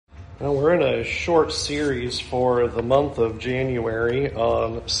Well, we're in a short series for the month of January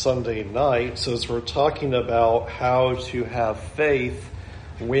on Sunday nights as we're talking about how to have faith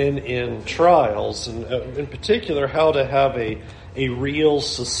when in trials, and in particular how to have a real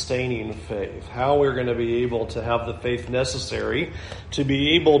sustaining faith, how we're going to be able to have the faith necessary to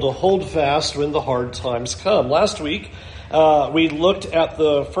be able to hold fast when the hard times come. Last week, we looked at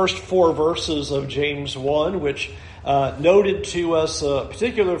the first 4 verses of James 1, which noted to us a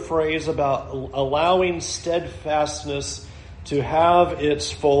particular phrase about allowing steadfastness to have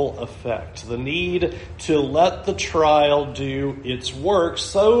its full effect. The need to let the trial do its work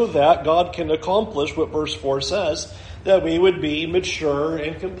so that God can accomplish what verse 4 says, that we would be mature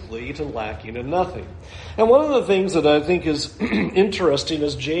and complete and lacking in nothing. And one of the things that I think is interesting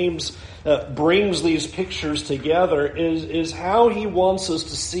as James brings these pictures together is how he wants us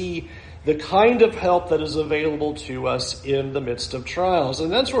to see the kind of help that is available to us in the midst of trials.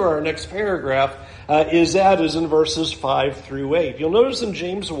 And that's where our next paragraph is in verses 5 through 8. You'll notice in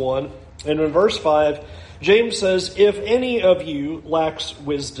James 1 and in verse 5, James says, "If any of you lacks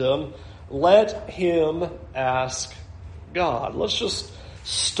wisdom, let him ask God." Let's just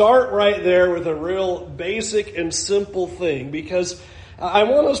start right there with a real basic and simple thing, because I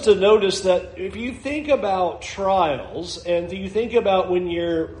want us to notice that if you think about trials and you think about when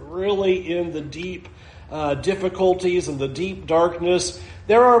you're really in the deep difficulties and the deep darkness,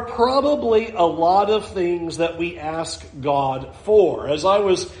 there are probably a lot of things that we ask God for. As I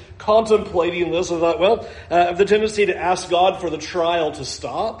was contemplating this, I thought, I have the tendency to ask God for the trial to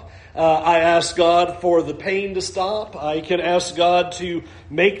stop. I ask God for the pain to stop. I can ask God to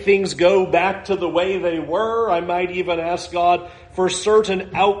make things go back to the way they were. I might even ask God for certain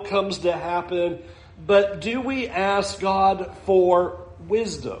outcomes to happen. But do we ask God for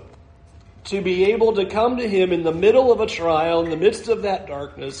wisdom? To be able to come to Him in the middle of a trial, in the midst of that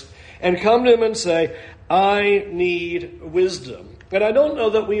darkness, and come to Him and say, I need wisdom. And I don't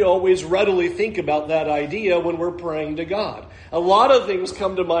know that we always readily think about that idea when we're praying to God. A lot of things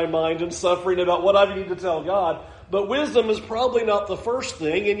come to my mind in suffering about what I need to tell God, but wisdom is probably not the first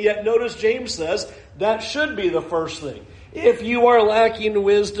thing, and yet notice James says that should be the first thing. If you are lacking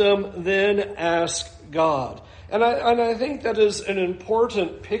wisdom, then ask God. And I think that is an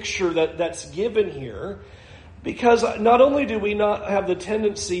important picture that's given here, because not only do we not have the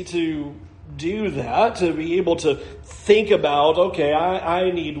tendency to do that, to be able to think about, okay,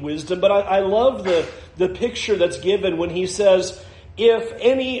 I need wisdom, but I love the picture that's given when he says, if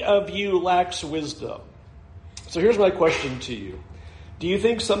any of you lacks wisdom. So here's my question to you. Do you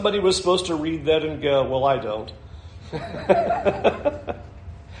think somebody was supposed to read that and go, well, I don't?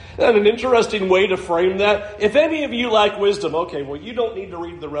 That's an interesting way to frame that. If any of you lack wisdom, okay, well, you don't need to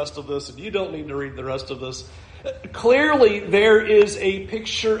read the rest of this, and you don't need to read the rest of this. Clearly, there is a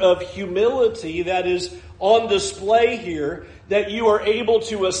picture of humility that is on display here, that you are able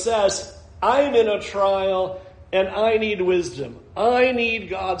to assess, I'm in a trial, and I need wisdom. I need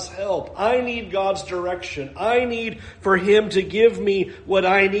God's help. I need God's direction. I need for Him to give me what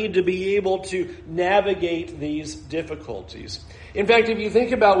I need to be able to navigate these difficulties. In fact, if you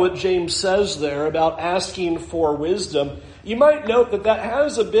think about what James says there about asking for wisdom, you might note that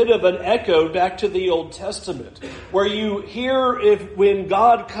has a bit of an echo back to the Old Testament, where you hear when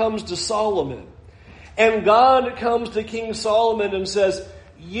God comes to Solomon, and God comes to King Solomon and says,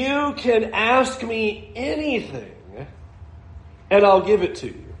 you can ask me anything, and I'll give it to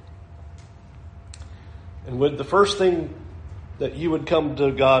you. And would the first thing that you would come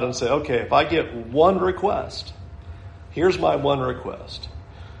to God and say, okay, if I get one request, here's my one request.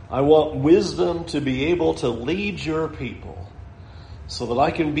 I want wisdom to be able to lead your people so that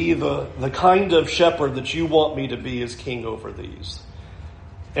I can be the kind of shepherd that you want me to be as king over these.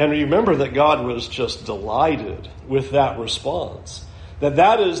 And remember that God was just delighted with that response.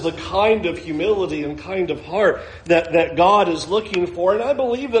 That is the kind of humility and kind of heart that God is looking for. And I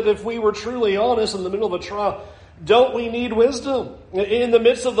believe that if we were truly honest in the middle of a trial, don't we need wisdom? In the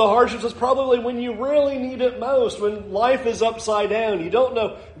midst of the hardships, it's probably when you really need it most, when life is upside down. You don't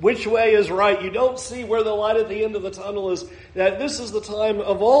know which way is right. You don't see where the light at the end of the tunnel is. That this is the time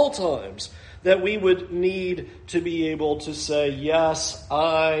of all times that we would need to be able to say, yes,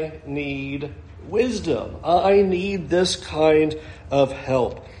 I need wisdom. I need this kind of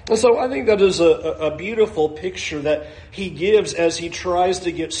help. And so I think that is a beautiful picture that he gives as he tries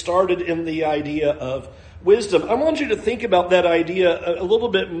to get started in the idea of wisdom. I want you to think about that idea a little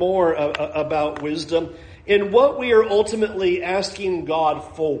bit more about wisdom and what we are ultimately asking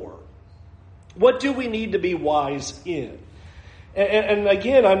God for. What do we need to be wise in? And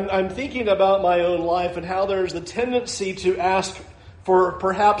again, I'm thinking about my own life and how there's the tendency to ask for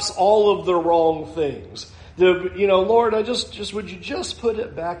perhaps all of the wrong things. Lord, would you just put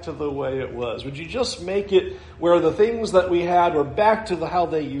it back to the way it was? Would you just make it where the things that we had were back to how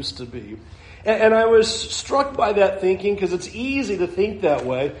they used to be? And I was struck by that thinking because it's easy to think that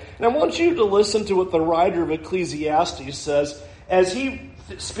way. And I want you to listen to what the writer of Ecclesiastes says as he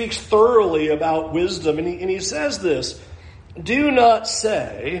speaks thoroughly about wisdom. And he says this, "Do not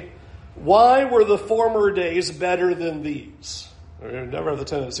say, 'Why were the former days better than these?'" We never have the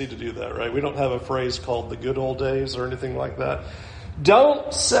tendency to do that, right? We don't have a phrase called the good old days or anything like that.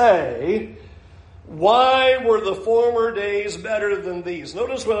 Don't say, "Why were the former days better than these?"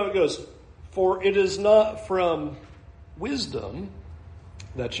 Notice how it goes. "For it is not from wisdom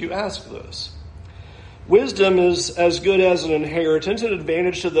that you ask this." Wisdom is as good as an inheritance, an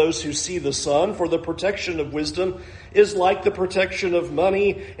advantage to those who see the sun, for the protection of wisdom is like the protection of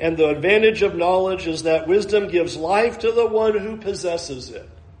money, and the advantage of knowledge is that wisdom gives life to the one who possesses it.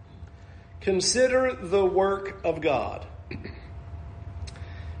 Consider the work of God.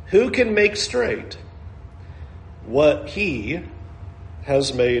 Who can make straight what he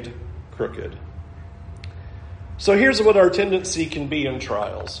has made crooked? So here's what our tendency can be in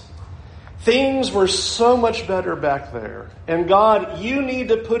trials. Things were so much better back there. And God, you need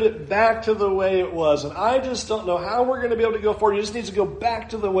to put it back to the way it was. And I just don't know how we're going to be able to go forward. You just need to go back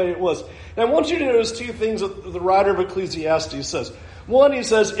to the way it was. And I want you to notice two things that the writer of Ecclesiastes says. One, he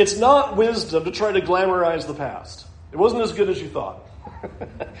says, it's not wisdom to try to glamorize the past. It wasn't as good as you thought.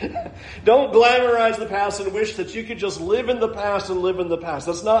 Don't glamorize the past and wish that you could just live in the past and live in the past.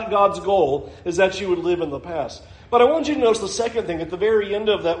 That's not God's goal, is that you would live in the past. But I want you to notice the second thing at the very end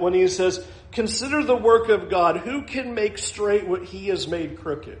of that when he says, consider the work of God. Who can make straight what he has made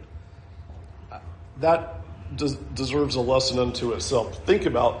crooked? That deserves a lesson unto itself. Think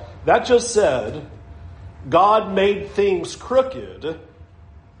about, that just said, God made things crooked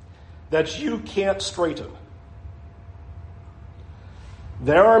that you can't straighten.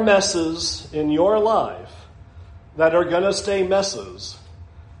 There are messes in your life that are going to stay messes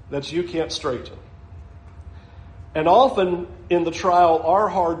that you can't straighten. And often in the trial, our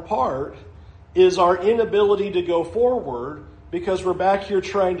hard part is our inability to go forward because we're back here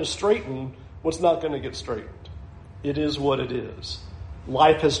trying to straighten what's not going to get straightened. It is what it is.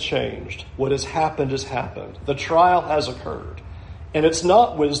 Life has changed. What has happened has happened. The trial has occurred. And it's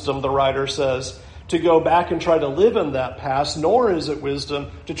not wisdom, the writer says, to go back and try to live in that past, nor is it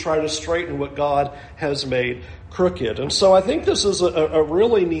wisdom to try to straighten what God has made crooked. And so I think this is a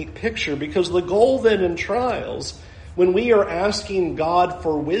really neat picture, because the goal then in trials, when we are asking God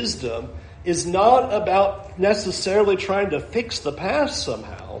for wisdom, is not about necessarily trying to fix the past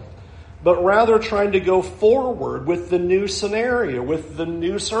somehow, but rather trying to go forward with the new scenario, with the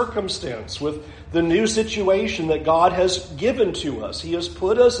new circumstance, with the new situation that God has given to us. He has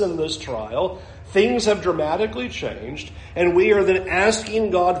put us in this trial. Things have dramatically changed, and we are then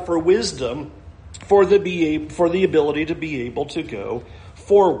asking God for wisdom for the ability to be able to go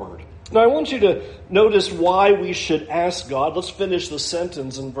forward. Now, I want you to notice why we should ask God. Let's finish the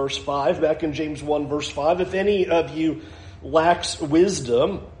sentence in verse 5, back in James 1, verse 5. If any of you lacks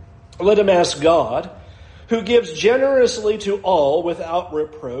wisdom, let him ask God, who gives generously to all without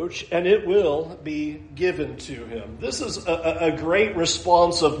reproach, and it will be given to him. This is a great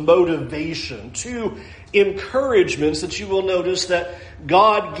response of motivation, two encouragements that you will notice that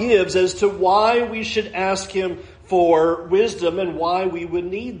God gives as to why we should ask him for wisdom and why we would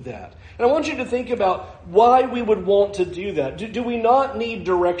need that. And I want you to think about why we would want to do that. Do we not need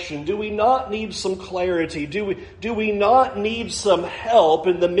direction? Do we not need some clarity? Do we not need some help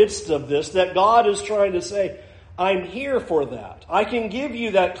in the midst of this, that God is trying to say, I'm here for that. I can give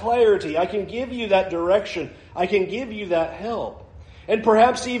you that clarity. I can give you that direction. I can give you that help. And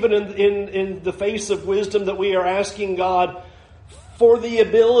perhaps even in the face of wisdom that we are asking God for the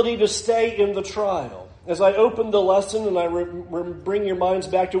ability to stay in the trial. As I open the lesson and I bring your minds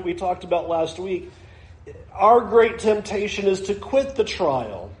back to what we talked about last week, our great temptation is to quit the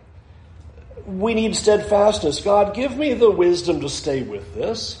trial. We need steadfastness. God, give me the wisdom to stay with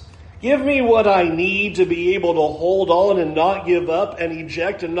this. Give me what I need to be able to hold on and not give up and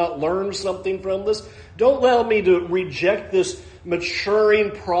eject and not learn something from this. Don't allow me to reject this maturing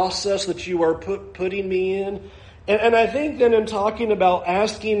process that you are putting me in. And I think then in talking about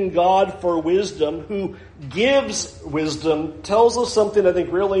asking God for wisdom, who gives wisdom, tells us something I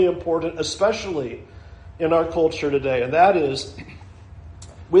think really important, especially in our culture today. And that is,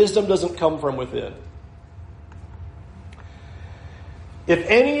 wisdom doesn't come from within. If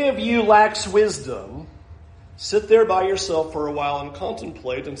any of you lacks wisdom, sit there by yourself for a while and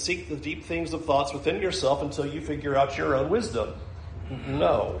contemplate and seek the deep things of thoughts within yourself until you figure out your own wisdom.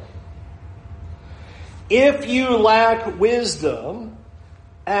 No. If you lack wisdom,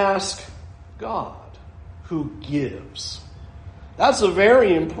 ask God, who gives. That's a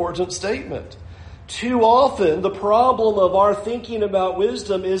very important statement. Too often, the problem of our thinking about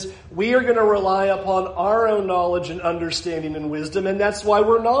wisdom is we are going to rely upon our own knowledge and understanding and wisdom, and that's why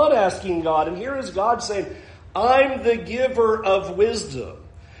we're not asking God. And here is God saying, I'm the giver of wisdom,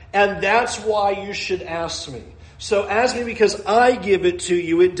 and that's why you should ask me. So ask me because I give it to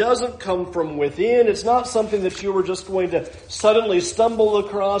you. It doesn't come from within. It's not something that you were just going to suddenly stumble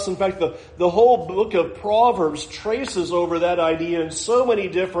across. In fact, the whole book of Proverbs traces over that idea in so many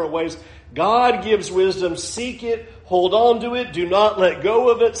different ways. God gives wisdom. Seek it. Hold on to it. Do not let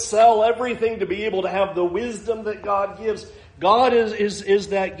go of it. Sell everything to be able to have the wisdom that God gives. God is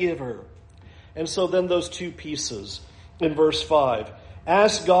that giver. And so then those two pieces in verse 5.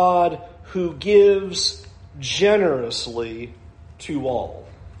 Ask God who gives generously to all.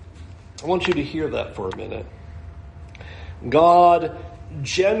 I want you to hear that for a minute. God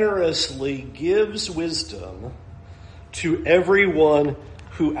generously gives wisdom to everyone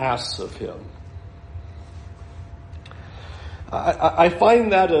who asks of him. I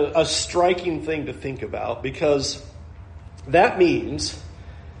find that a striking thing to think about, because that means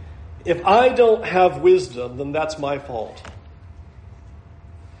if I don't have wisdom, then that's my fault.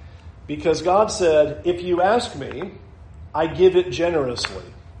 Because God said, if you ask me, I give it generously.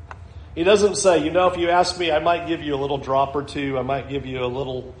 He doesn't say, if you ask me, I might give you a little drop or two. I might give you a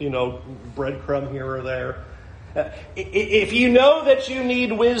little, breadcrumb here or there. If you know that you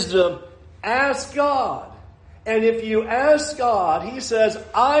need wisdom, ask God. And if you ask God, he says,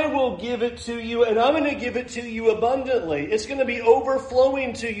 I will give it to you, and I'm going to give it to you abundantly. It's going to be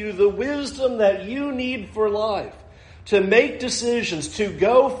overflowing to you, the wisdom that you need for life, to make decisions, to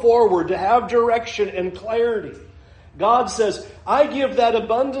go forward, to have direction and clarity. God says, I give that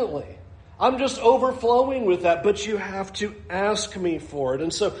abundantly. I'm just overflowing with that, but you have to ask me for it.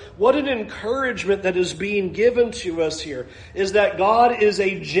 And so what an encouragement that is being given to us here is that God is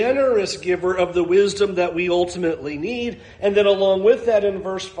a generous giver of the wisdom that we ultimately need. And then along with that in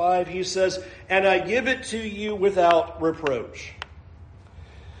verse 5, he says, and I give it to you without reproach.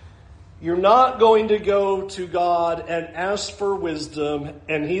 You're not going to go to God and ask for wisdom,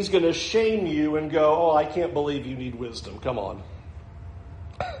 and he's going to shame you and go, oh, I can't believe you need wisdom. Come on.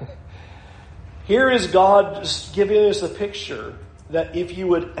 Here is God just giving us a picture that if you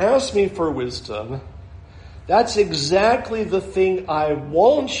would ask me for wisdom, that's exactly the thing I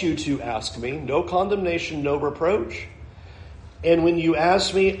want you to ask me. No condemnation, no reproach. And when you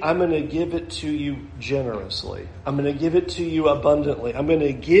ask me, I'm going to give it to you generously. I'm going to give it to you abundantly. I'm going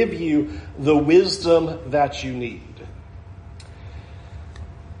to give you the wisdom that you need.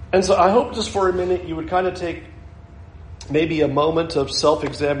 And so I hope just for a minute you would kind of take maybe a moment of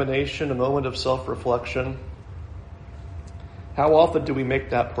self-examination, a moment of self-reflection. How often do we make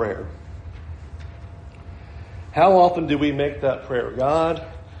that prayer? How often do we make that prayer? God,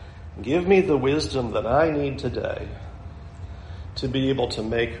 give me the wisdom that I need today to be able to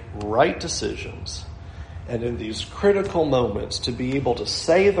make right decisions, and in these critical moments to be able to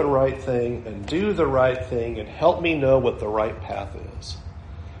say the right thing and do the right thing and help me know what the right path is.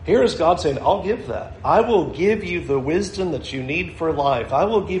 Here is God saying, I'll give that. I will give you the wisdom that you need for life. I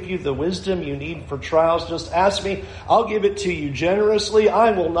will give you the wisdom you need for trials. Just ask me. I'll give it to you generously.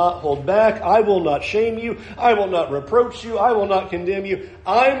 I will not hold back. I will not shame you. I will not reproach you. I will not condemn you.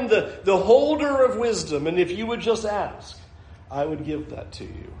 I'm the holder of wisdom, and if you would just ask, I would give that to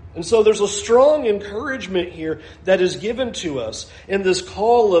you. And so there's a strong encouragement here that is given to us in this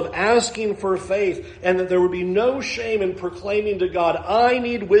call of asking for faith, and that there would be no shame in proclaiming to God, I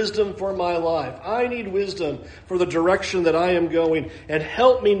need wisdom for my life. I need wisdom for the direction that I am going, and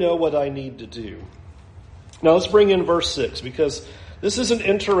help me know what I need to do. Now let's bring in verse 6, because this is an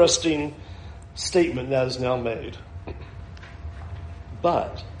interesting statement that is now made.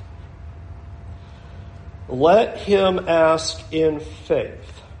 But let him ask in faith,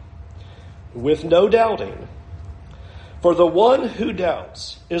 with no doubting. For the one who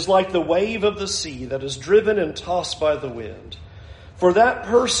doubts is like the wave of the sea that is driven and tossed by the wind. For that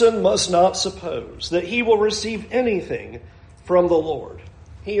person must not suppose that he will receive anything from the Lord.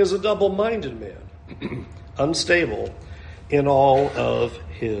 He is a double-minded man, unstable in all of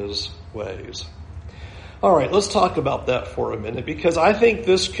his ways. All right, let's talk about that for a minute, because I think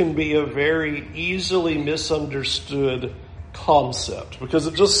this can be a very easily misunderstood concept, because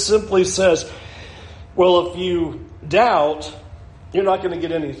it just simply says, well, if you doubt, you're not going to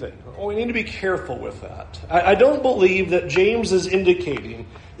get anything. Well, we need to be careful with that. I don't believe that James is indicating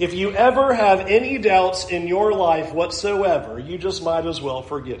if you ever have any doubts in your life whatsoever, you just might as well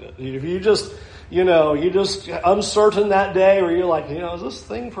forget it. If you just, you're just uncertain that day, or you're like, is this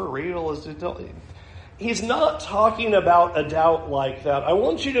thing for real? He's not talking about a doubt like that. I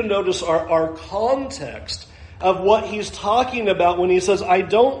want you to notice our context of what he's talking about when he says, I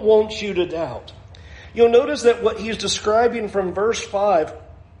don't want you to doubt. You'll notice that what he's describing from verse 5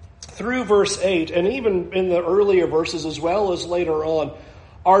 through verse 8, and even in the earlier verses as well as later on,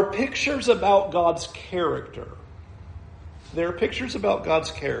 are pictures about God's character. They're pictures about God's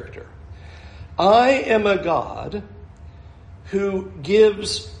character. I am a God who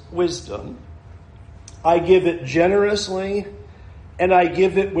gives wisdom. I give it generously, and I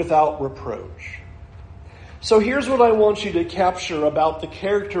give it without reproach. So here's what I want you to capture about the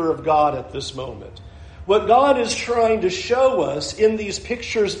character of God at this moment. What God is trying to show us in these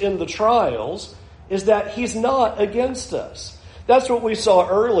pictures in the trials is that He's not against us. That's what we saw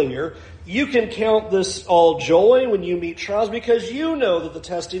earlier. You can count this all joy when you meet trials because you know that the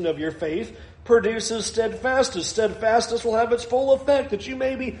testing of your faith produces steadfastness. Steadfastness will have its full effect, that you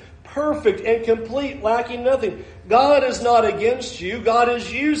may be perfect and complete, lacking nothing. God is not against you. God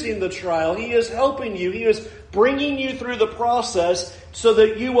is using the trial. He is helping you. He is bringing you through the process so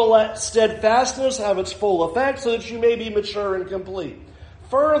that you will let steadfastness have its full effect, so that you may be mature and complete.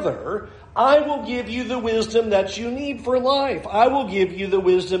 Further, I will give you the wisdom that you need for life. I will give you the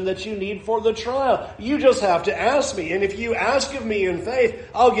wisdom that you need for the trial. You just have to ask me. And if you ask of me in faith,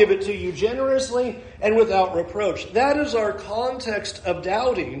 I'll give it to you generously and without reproach. That is our context of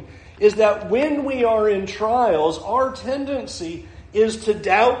doubting, is that when we are in trials, our tendency is to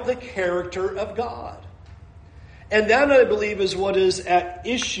doubt the character of God. And that, I believe, is what is at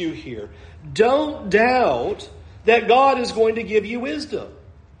issue here. Don't doubt that God is going to give you wisdom.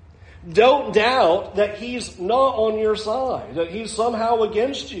 Don't doubt that He's not on your side, that He's somehow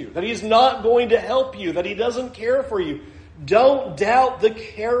against you, that He's not going to help you, that He doesn't care for you. Don't doubt the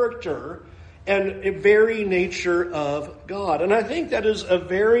character and very nature of God. And I think that is a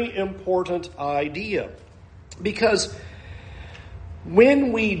very important idea, because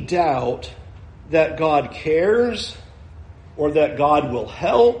when we doubt that God cares, or that God will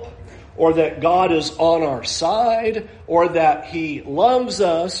help, or that God is on our side, or that He loves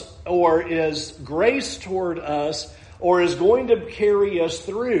us, or is grace toward us, or is going to carry us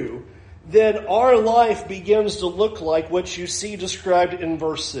through, then our life begins to look like what you see described in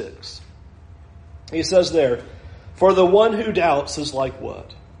verse 6. He says there, for the one who doubts is like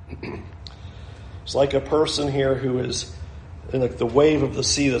what? It's like a person here who is like the wave of the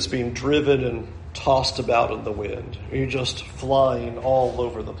sea that's being driven and tossed about in the wind. You're just flying all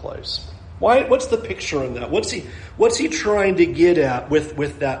over the place. Why? What's the picture in that? What's he trying to get at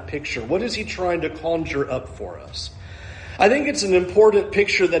with that picture? What is he trying to conjure up for us? I think it's an important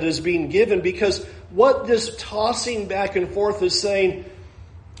picture that is being given, because what this tossing back and forth is saying,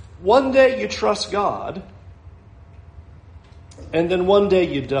 one day you trust God, and then one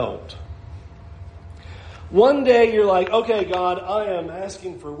day you don't. One day you're like, okay, God, I am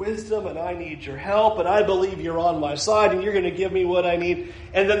asking for wisdom and I need your help and I believe you're on my side and you're going to give me what I need.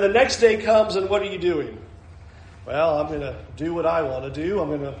 And then the next day comes and what are you doing? Well, I'm going to do what I want to do. I'm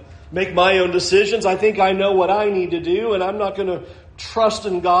going to make my own decisions. I think I know what I need to do, and I'm not going to trust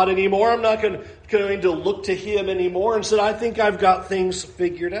in God anymore. I'm not going to look to Him anymore. Instead, I think I've got things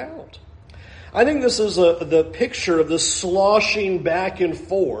figured out. I think this is the picture of the sloshing back and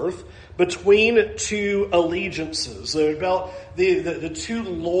forth between two allegiances, about the two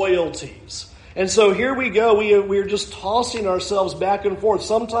loyalties. And so here we go. We're just tossing ourselves back and forth.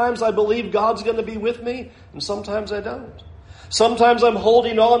 Sometimes I believe God's going to be with me, and sometimes I don't. Sometimes I'm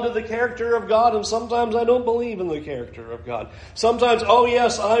holding on to the character of God, and sometimes I don't believe in the character of God. Sometimes, oh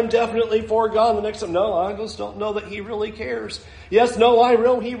yes, I'm definitely for God. The next time, no, I just don't know that He really cares. Yes, no,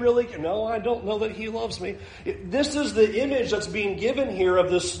 He really cares. No, I don't know that He loves me. This is the image that's being given here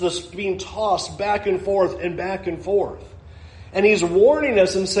of this being tossed back and forth and back and forth. And He's warning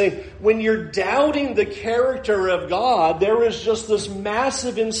us and saying, when you're doubting the character of God, there is just this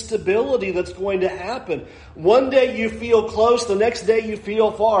massive instability that's going to happen. One day you feel close, the next day you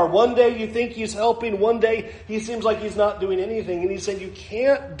feel far. One day you think He's helping, one day He seems like He's not doing anything. And He's saying you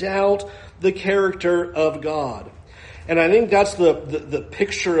can't doubt the character of God. And I think that's the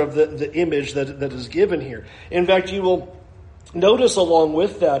picture of the image that is given here. In fact, you will notice along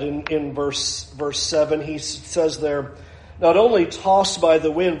with that in verse 7, he says there, not only tossed by the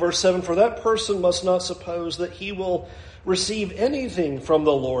wind, verse 7, for that person must not suppose that he will receive anything from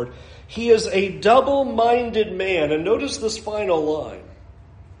the Lord. He is a double-minded man. And notice this final line.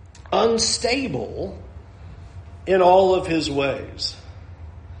 Unstable in all of his ways.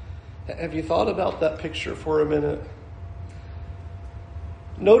 Have you thought about that picture for a minute?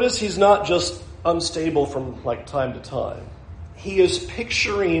 Notice he's not just unstable from time to time. He is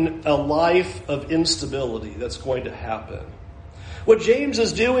picturing a life of instability that's going to happen. What James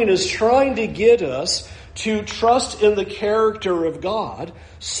is doing is trying to get us to trust in the character of God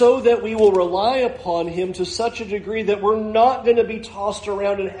so that we will rely upon him to such a degree that we're not going to be tossed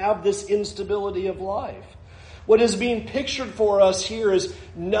around and have this instability of life. What is being pictured for us here is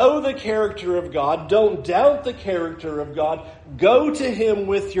know the character of God. Don't doubt the character of God. Go to him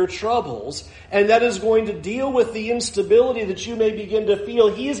with your troubles. And that is going to deal with the instability that you may begin to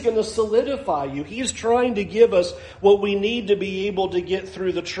feel. He's going to solidify you. He's trying to give us what we need to be able to get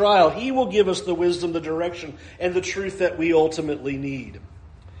through the trial. He will give us the wisdom, the direction, and the truth that we ultimately need.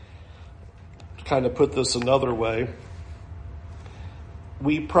 To kind of put this another way,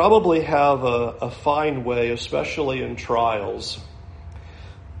 we probably have a fine way, especially in trials,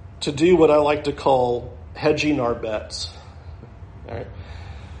 to do what I like to call hedging our bets.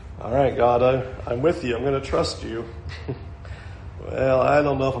 All right, God, I'm with you. I'm going to trust you. Well, I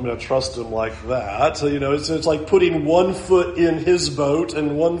don't know if I'm going to trust him like that. So, it's like putting one foot in his boat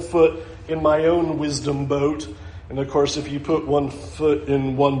and one foot in my own wisdom boat. And of course, if you put one foot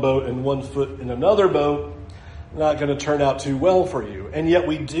in one boat and one foot in another boat, not going to turn out too well for you. And yet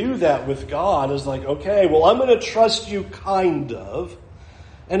we do that with God as okay, well, I'm going to trust you kind of.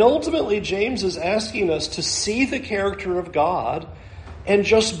 And ultimately, James is asking us to see the character of God and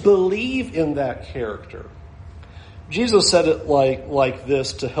just believe in that character. Jesus said it like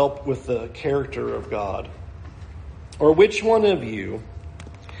this to help with the character of God. Or which one of you,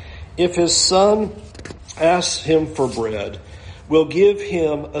 if his son asks him for bread, will give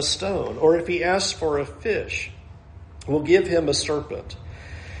him a stone? Or if he asks for a fish, will give him a serpent?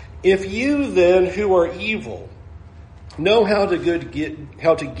 If you then, who are evil, know how to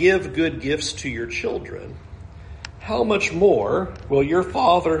give good gifts to your children, how much more will your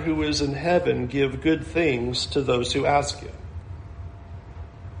Father who is in heaven give good things to those who ask him?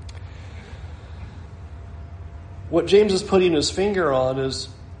 What James is putting his finger on is,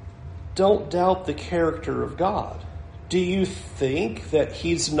 don't doubt the character of God. Do you think that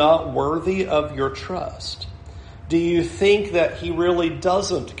he's not worthy of your trust? Do you think that he really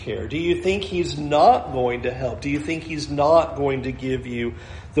doesn't care? Do you think he's not going to help? Do you think he's not going to give you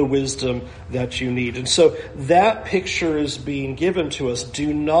the wisdom that you need? And so that picture is being given to us.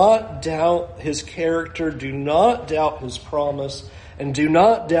 Do not doubt his character. Do not doubt his promise. And do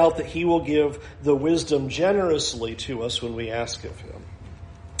not doubt that he will give the wisdom generously to us when we ask of him.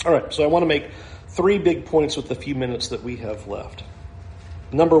 All right, so I want to make 3 big points with the few minutes that we have left.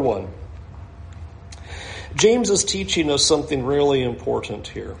 Number 1. James is teaching us something really important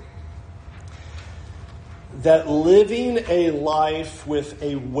here. That living a life with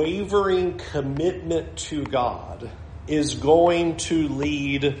a wavering commitment to God is going to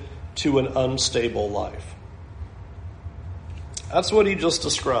lead to an unstable life. That's what he just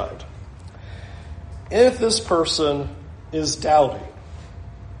described. If this person is doubting,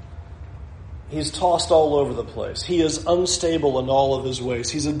 he's tossed all over the place. He is unstable in all of his ways.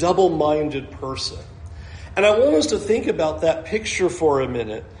 He's a double-minded person. And I want us to think about that picture for a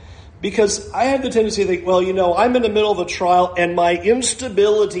minute, because I have the tendency to think, well, I'm in the middle of a trial and my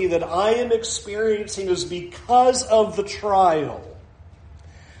instability that I am experiencing is because of the trial.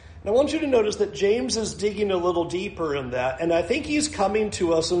 And I want you to notice that James is digging a little deeper in that, and I think he's coming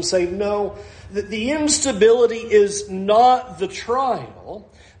to us and saying, no, the instability is not the trial.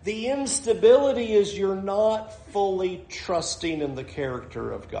 The instability is you're not fully trusting in the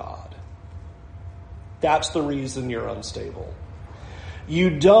character of God. That's the reason you're unstable. You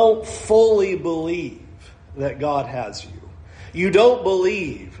don't fully believe that God has you. You don't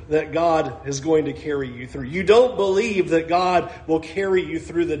believe that God is going to carry you through. You don't believe that God will carry you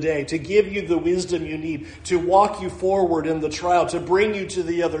through the day, to give you the wisdom you need, to walk you forward in the trial, to bring you to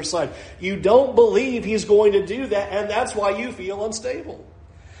the other side. You don't believe he's going to do that, and that's why you feel unstable.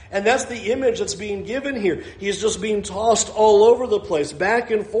 And that's the image that's being given here. He's just being tossed all over the place,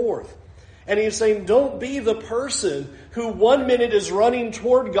 back and forth. And he's saying, don't be the person who one minute is running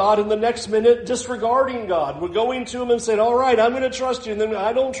toward God and the next minute disregarding God. We're going to him and saying, all right, I'm going to trust you. And then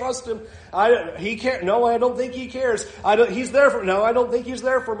I don't trust him. He cares. No, I don't think he cares. He's there for me. No, I don't think he's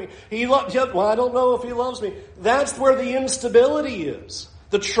there for me. Well, I don't know if he loves me. That's where the instability is.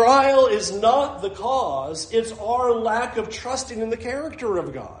 The trial is not the cause. It's our lack of trusting in the character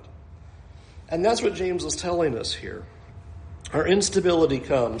of God. And that's what James is telling us here. Our instability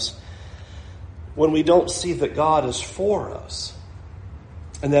comes when we don't see that God is for us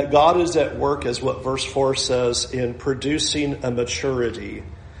and that God is at work, as what verse 4 says, in producing a maturity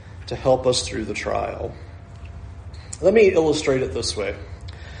to help us through the trial. Let me illustrate it this way.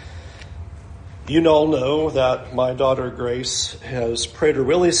 You all know that my daughter Grace has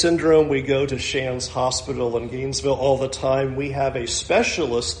Prader-Willi syndrome. We go to Shands Hospital in Gainesville all the time. We have a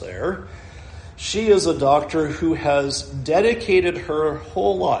specialist there. She is a doctor who has dedicated her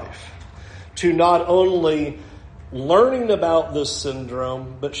whole life to not only learning about this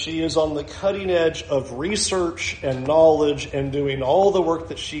syndrome, but she is on the cutting edge of research and knowledge and doing all the work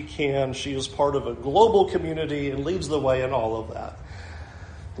that she can. She is part of a global community and leads the way in all of that.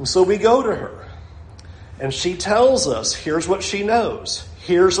 And so we go to her, and she tells us, here's what she knows.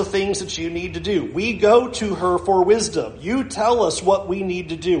 Here's the things that you need to do. We go to her for wisdom. You tell us what we need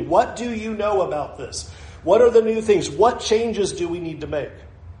to do. What do you know about this? What are the new things? What changes do we need to make?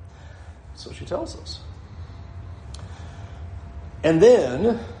 So she tells us. And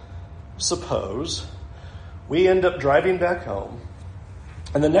then, suppose we end up driving back home,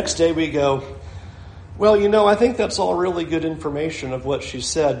 and the next day we go, well, I think that's all really good information of what she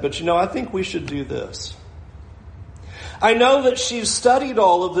said, but I think we should do this. I know that she's studied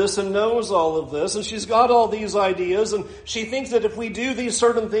all of this and knows all of this, and she's got all these ideas, and she thinks that if we do these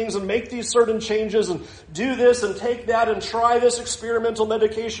certain things and make these certain changes and do this and take that and try this experimental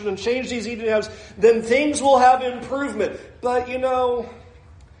medication and change these eating habits, then things will have improvement. But, I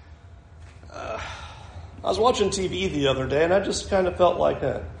was watching TV the other day, and I just kind of felt like,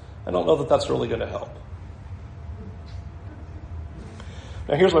 I don't know that that's really going to help.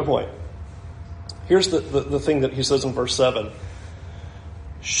 Now, here's my point. Here's the thing that he says in verse 7.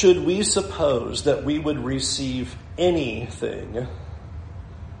 Should we suppose that we would receive anything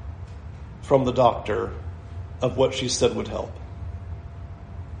from the doctor of what she said would help?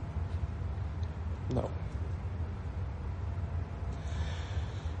 No.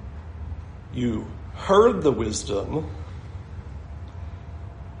 You heard the wisdom,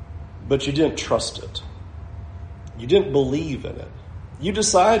 but you didn't trust it. You didn't believe in it. You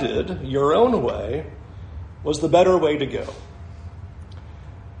decided your own way was the better way to go.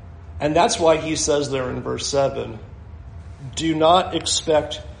 And that's why he says there in verse 7, do not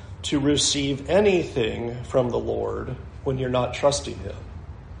expect to receive anything from the Lord when you're not trusting him.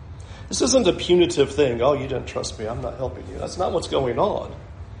 This isn't a punitive thing. Oh, you didn't trust me, I'm not helping you. That's not what's going on.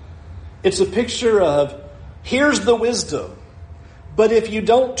 It's a picture of, here's the wisdom. But if you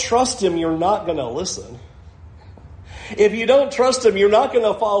don't trust him, you're not going to listen. If you don't trust him, you're not going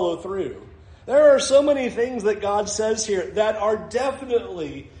to follow through. There are so many things that God says here that are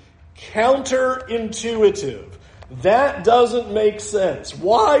definitely counterintuitive. That doesn't make sense.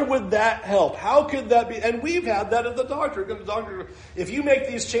 Why would that help? How could that be? And we've had that at the doctor. The doctor, if you make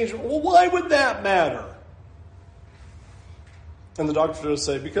these changes, well, why would that matter? And the doctor will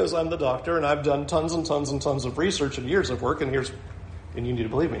say, because I'm the doctor and I've done tons and tons and tons of research and years of work, and you need to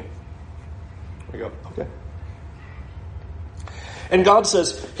believe me. We go, okay. And God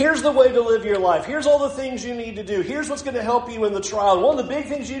says, here's the way to live your life. Here's all the things you need to do. Here's what's going to help you in the trial. One of the big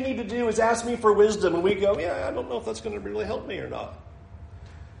things you need to do is ask me for wisdom. And we go, yeah, I don't know if that's going to really help me or not.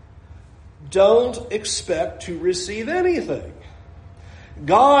 Don't expect to receive anything.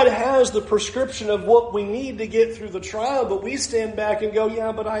 God has the prescription of what we need to get through the trial, but we stand back and go,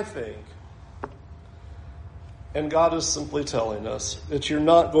 yeah, but I think. And God is simply telling us that you're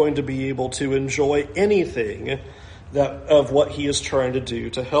not going to be able to enjoy anything of what he is trying to do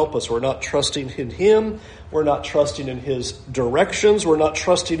to help us. We're not trusting in him. We're not trusting in his directions. We're not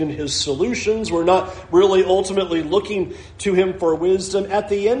trusting in his solutions. We're not really ultimately looking to him for wisdom. At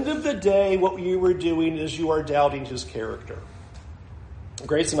the end of the day, what you are doing is you are doubting his character.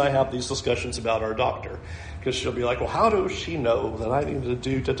 Grace and I have these discussions about our doctor, because she'll be like, well, how does she know that I need to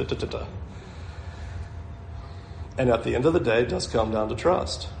do da-da-da-da-da? And at the end of the day, it does come down to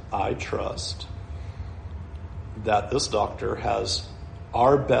trust. I trust that this doctor has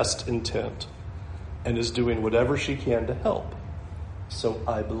our best intent and is doing whatever she can to help. So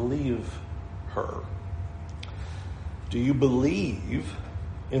I believe her. Do you believe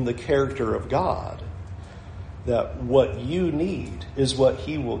in the character of God, that what you need is what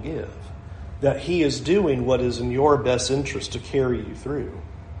he will give, that he is doing what is in your best interest to carry you through,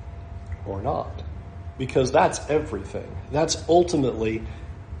 or not? Because that's everything. That's ultimately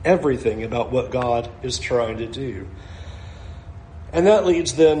everything about what God is trying to do. And that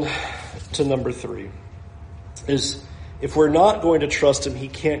leads then to number 3, is if we're not going to trust him, he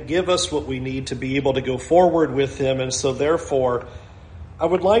can't give us what we need to be able to go forward with him. And so therefore, I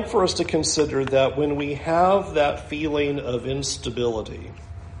would like for us to consider that when we have that feeling of instability,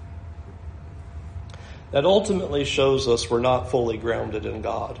 that ultimately shows us we're not fully grounded in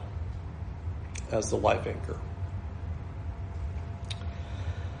God as the life anchor.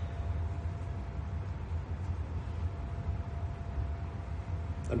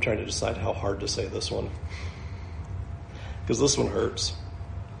 I'm trying to decide how hard to say this one, because this one hurts.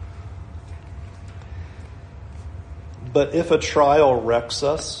 But if a trial wrecks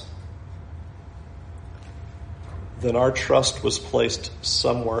us, then our trust was placed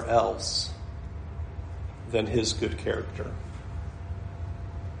somewhere else than his good character.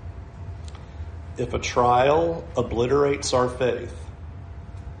 If a trial obliterates our faith,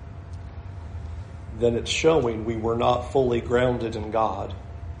 then it's showing we were not fully grounded in God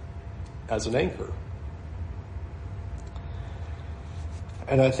as an anchor.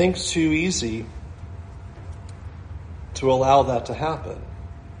 And I think it's too easy to allow that to happen.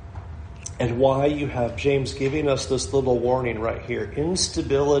 And why you have James giving us this little warning right here.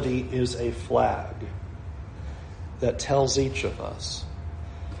 Instability is a flag that tells each of us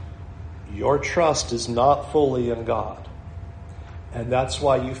your trust is not fully in God. And that's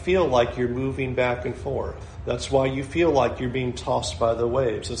why you feel like you're moving back and forth. That's why you feel like you're being tossed by the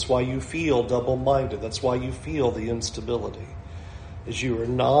waves. That's why you feel double-minded. That's why you feel the instability. Is you are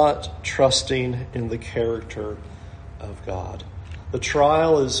not trusting in the character of God. The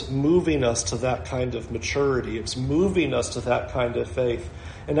trial is moving us to that kind of maturity. It's moving us to that kind of faith.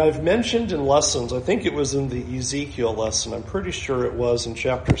 And I've mentioned in lessons, I think it was in the Ezekiel lesson, I'm pretty sure it was in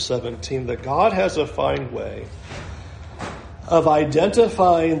chapter 17, that God has a fine way of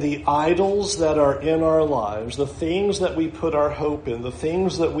identifying the idols that are in our lives, the things that we put our hope in, the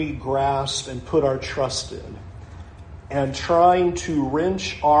things that we grasp and put our trust in, and trying to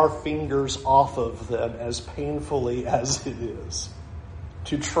wrench our fingers off of them as painfully as it is,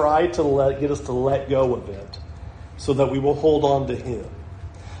 to try to get us to let go of it so that we will hold on to him.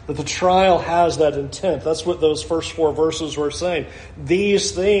 That the trial has that intent. That's what those first 4 verses were saying.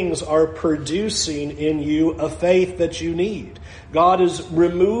 These things are producing in you a faith that you need. God is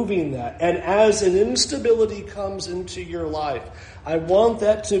removing that. And as an instability comes into your life, I want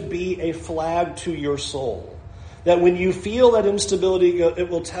that to be a flag to your soul. That when you feel that instability, it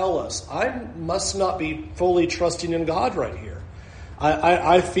will tell us, I must not be fully trusting in God right here.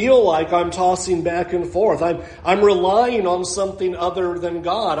 I feel like I'm tossing back and forth. I'm relying on something other than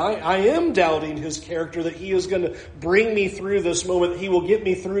God. I am doubting his character, that he is going to bring me through this moment. He will get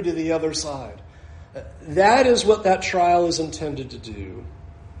me through to the other side. That is what that trial is intended to do.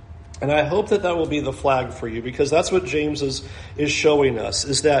 And I hope that will be the flag for you, because that's what James is showing us,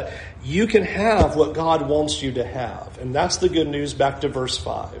 is that you can have what God wants you to have. And that's the good news back to verse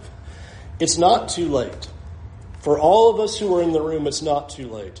 5. It's not too late. For all of us who are in the room, it's not too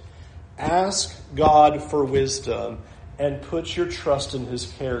late. Ask God for wisdom and put your trust in his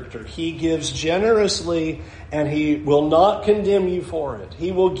character. He gives generously, and he will not condemn you for it.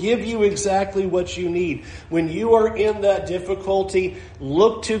 He will give you exactly what you need. When you are in that difficulty,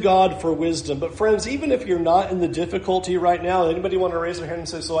 look to God for wisdom. But friends, even if you're not in the difficulty right now, anybody want to raise their hand and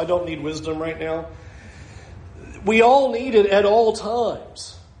say, so I don't need wisdom right now? We all need it at all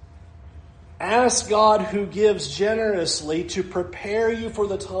times. Ask God, who gives generously, to prepare you for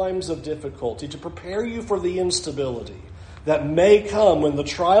the times of difficulty, to prepare you for the instability that may come when the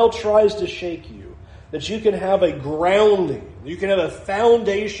trial tries to shake you, that you can have a grounding, you can have a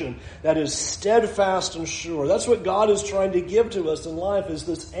foundation that is steadfast and sure. That's what God is trying to give to us in life, is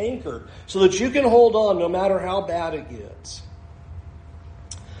this anchor, so that you can hold on no matter how bad it gets.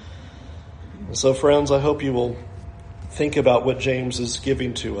 And so, friends, I hope you will think about what James is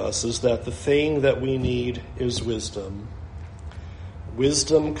giving to us, is that the thing that we need is wisdom.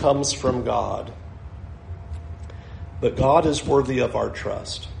 Wisdom comes from God. But God is worthy of our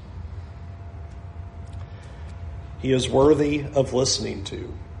trust. He is worthy of listening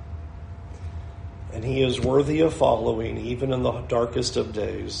to. And he is worthy of following even in the darkest of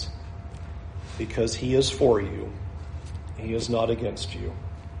days, because he is for you. He is not against you.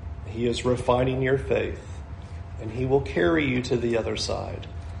 He is refining your faith, and he will carry you to the other side.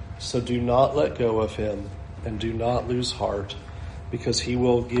 So do not let go of him, and do not lose heart, because he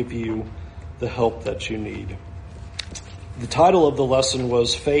will give you the help that you need. The title of the lesson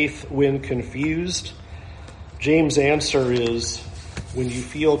was Faith When Confused. James' answer is, when you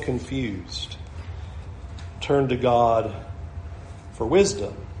feel confused, turn to God for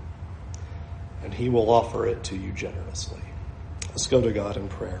wisdom, and he will offer it to you generously. Let's go to God in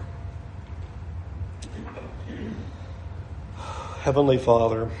prayer. Heavenly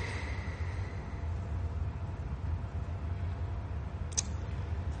Father,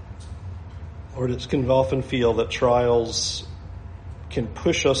 Lord, it can often feel that trials can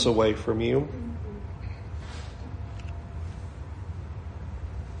push us away from you.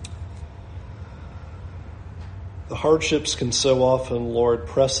 The hardships can so often, Lord,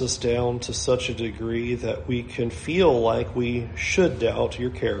 press us down to such a degree that we can feel like we should doubt your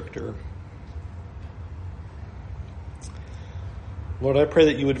character. Lord, I pray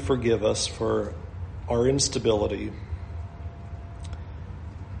that you would forgive us for our instability.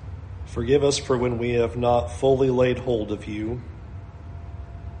 Forgive us for when we have not fully laid hold of you.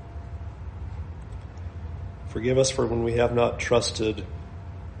 Forgive us for when we have not trusted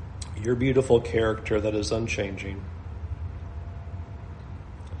your beautiful character that is unchanging.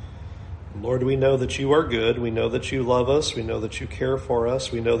 Lord, we know that you are good. We know that you love us. We know that you care for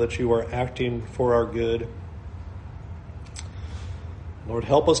us. We know that you are acting for our good. Lord,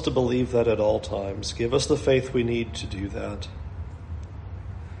 help us to believe that at all times. Give us the faith we need to do that.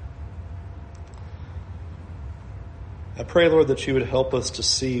 I pray, Lord, that you would help us to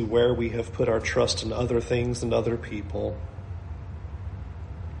see where we have put our trust in other things and other people.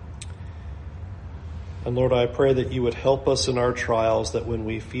 And Lord, I pray that you would help us in our trials, that when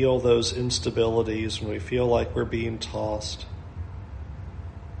we feel those instabilities, when we feel like we're being tossed,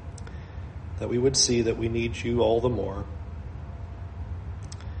 that we would see that we need you all the more.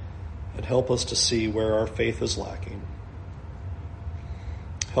 And help us to see where our faith is lacking.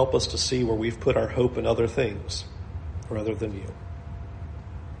 Help us to see where we've put our hope in other things rather than you.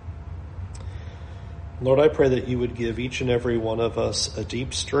 Lord, I pray that you would give each and every one of us a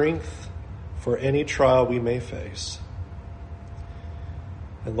deep strength for any trial we may face.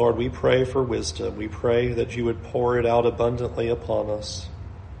 And Lord, we pray for wisdom. We pray that you would pour it out abundantly upon us.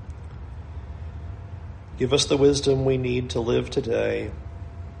 Give us the wisdom we need to live today.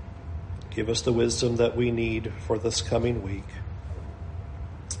 Give us the wisdom that we need for this coming week.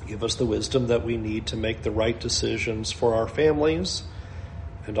 Give us the wisdom that we need to make the right decisions for our families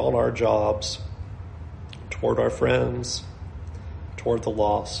and on our jobs, toward our friends, toward the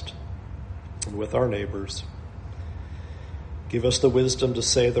lost, and with our neighbors. Give us the wisdom to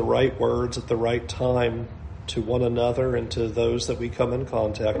say the right words at the right time to one another and to those that we come in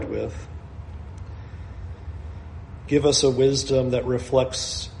contact with. Give us a wisdom that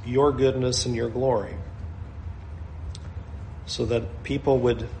reflects your goodness and your glory, so that people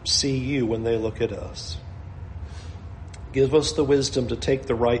would see you when they look at us. Give us the wisdom to take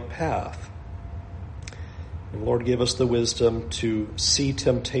the right path. And Lord, give us the wisdom to see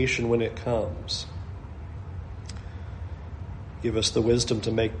temptation when it comes. Give us the wisdom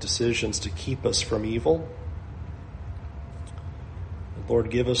to make decisions to keep us from evil. And Lord,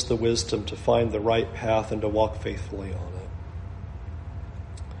 give us the wisdom to find the right path and to walk faithfully on it.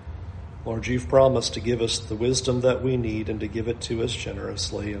 Lord, you've promised to give us the wisdom that we need and to give it to us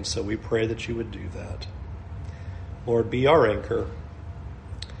generously, and so we pray that you would do that. Lord, be our anchor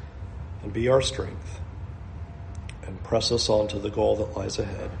and be our strength, and press us on to the goal that lies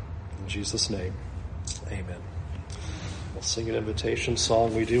ahead. In Jesus' name, amen. We'll sing an invitation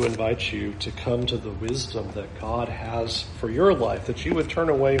song. We do invite you to come to the wisdom that God has for your life, that you would turn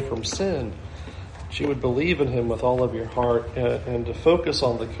away from sin, that you would believe in him with all of your heart, and to focus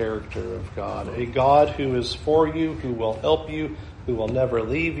on the character of God, a God who is for you, who will help you, who will never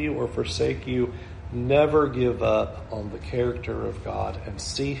leave you or forsake you. Never give up on the character of God and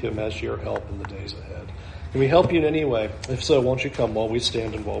see him as your help in the days ahead. Can we help you in any way? If so, won't you come while we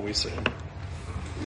stand and while we sing?